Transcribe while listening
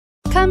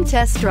Come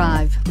test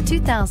drive the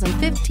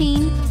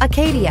 2015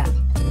 Acadia.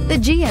 The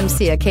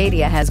GMC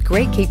Acadia has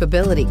great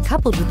capability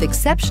coupled with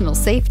exceptional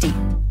safety,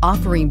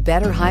 offering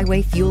better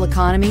highway fuel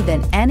economy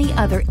than any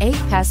other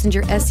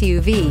 8-passenger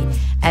SUV,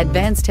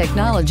 advanced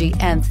technology,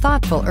 and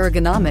thoughtful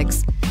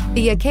ergonomics.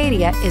 The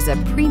Acadia is a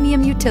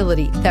premium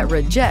utility that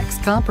rejects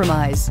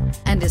compromise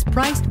and is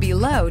priced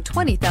below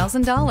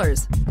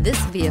 $20,000. This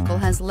vehicle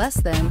has less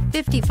than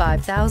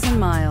 55,000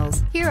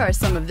 miles. Here are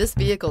some of this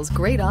vehicle's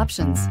great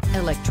options: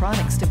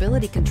 electronic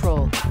stability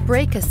control,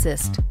 brake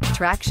assist,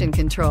 traction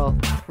control,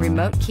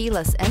 remote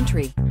keyless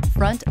entry,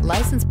 front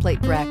license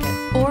plate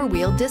bracket,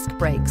 four-wheel disc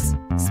brakes,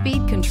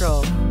 speed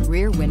control,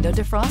 rear window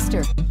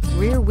defroster,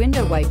 rear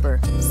window wiper,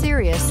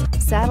 Sirius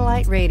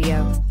satellite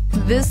radio.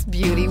 This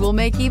beauty will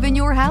make even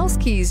your house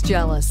keys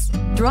jealous.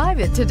 Drive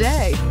it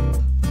today.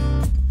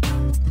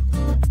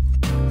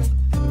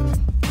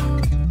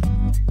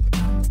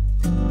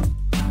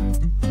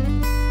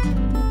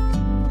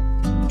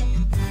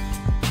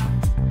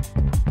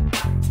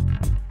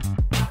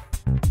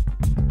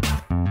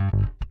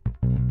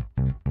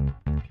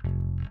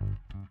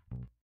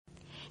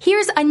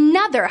 Here's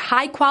another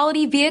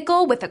high-quality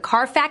vehicle with a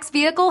Carfax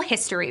Vehicle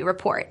History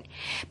Report.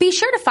 Be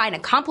sure to find a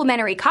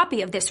complimentary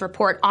copy of this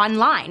report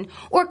online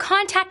or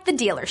contact the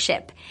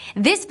dealership.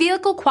 This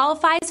vehicle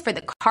qualifies for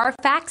the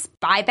Carfax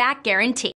Buyback Guarantee.